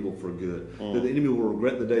intended for evil for good. That the enemy will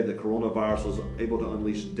regret the day that coronavirus was able to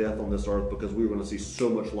unleash death on this earth, because we were going to see so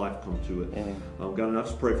much life come to it. God, and I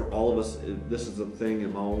just pray for all of us. This is a thing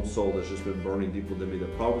in my own soul that's just been burning deep within me.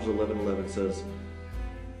 That Proverbs 11:11 says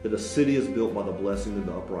that a city is built by the blessing of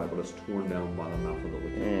the upright, but it's torn down by the mouth of the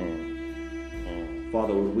wicked.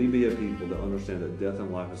 Father, would we be a people that understand that death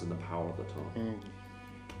and life is in the power of the tongue?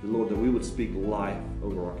 Lord, that we would speak life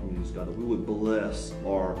over our communities, God, that we would bless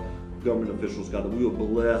our government officials, God, that we would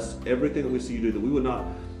bless everything that we see you do, that we would not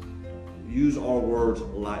use our words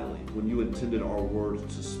lightly when you intended our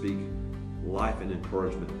words to speak life and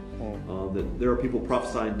encouragement. That there are people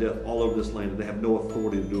prophesying death all over this land and they have no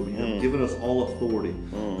authority to do it. You have given us all authority.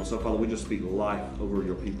 And so, Father, we just speak life over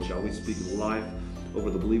your people, God. We speak life over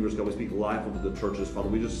the believers, God. We speak life over the churches. Father,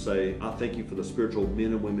 we just say, I thank you for the spiritual men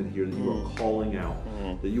and women here that you are calling out,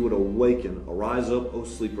 that you would awaken, arise up, O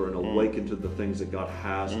sleeper, and awaken to the things that God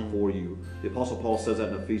has for you. The Apostle Paul says that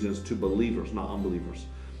in Ephesians to believers, not unbelievers.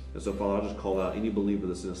 And so, Father, I just call out any believer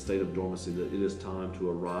that's in a state of dormancy that it is time to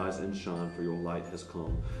arise and shine, for your light has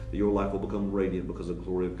come. That your life will become radiant because of the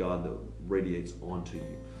glory of God that radiates onto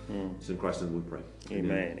you. It's in Christ's name we pray.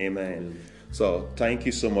 Amen. Amen. So thank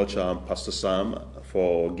you so much, Pastor Sam,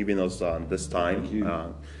 for giving us this time. Thank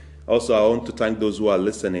you. Also, I want to thank those who are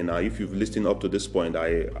listening. If you've listened up to this point,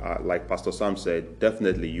 like Pastor Sam said,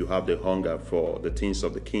 definitely you have the hunger for the things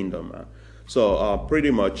of the kingdom. So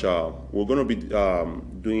pretty much we're going to be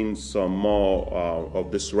doing some more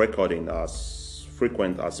of this recording as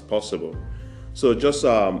frequent as possible. So just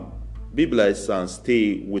be blessed and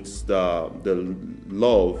stay with the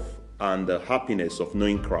love and the happiness of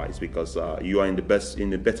knowing Christ, because you are in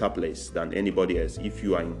a better place than anybody else if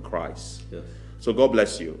you are in Christ. Yes. So God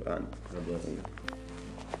bless you. And God bless you.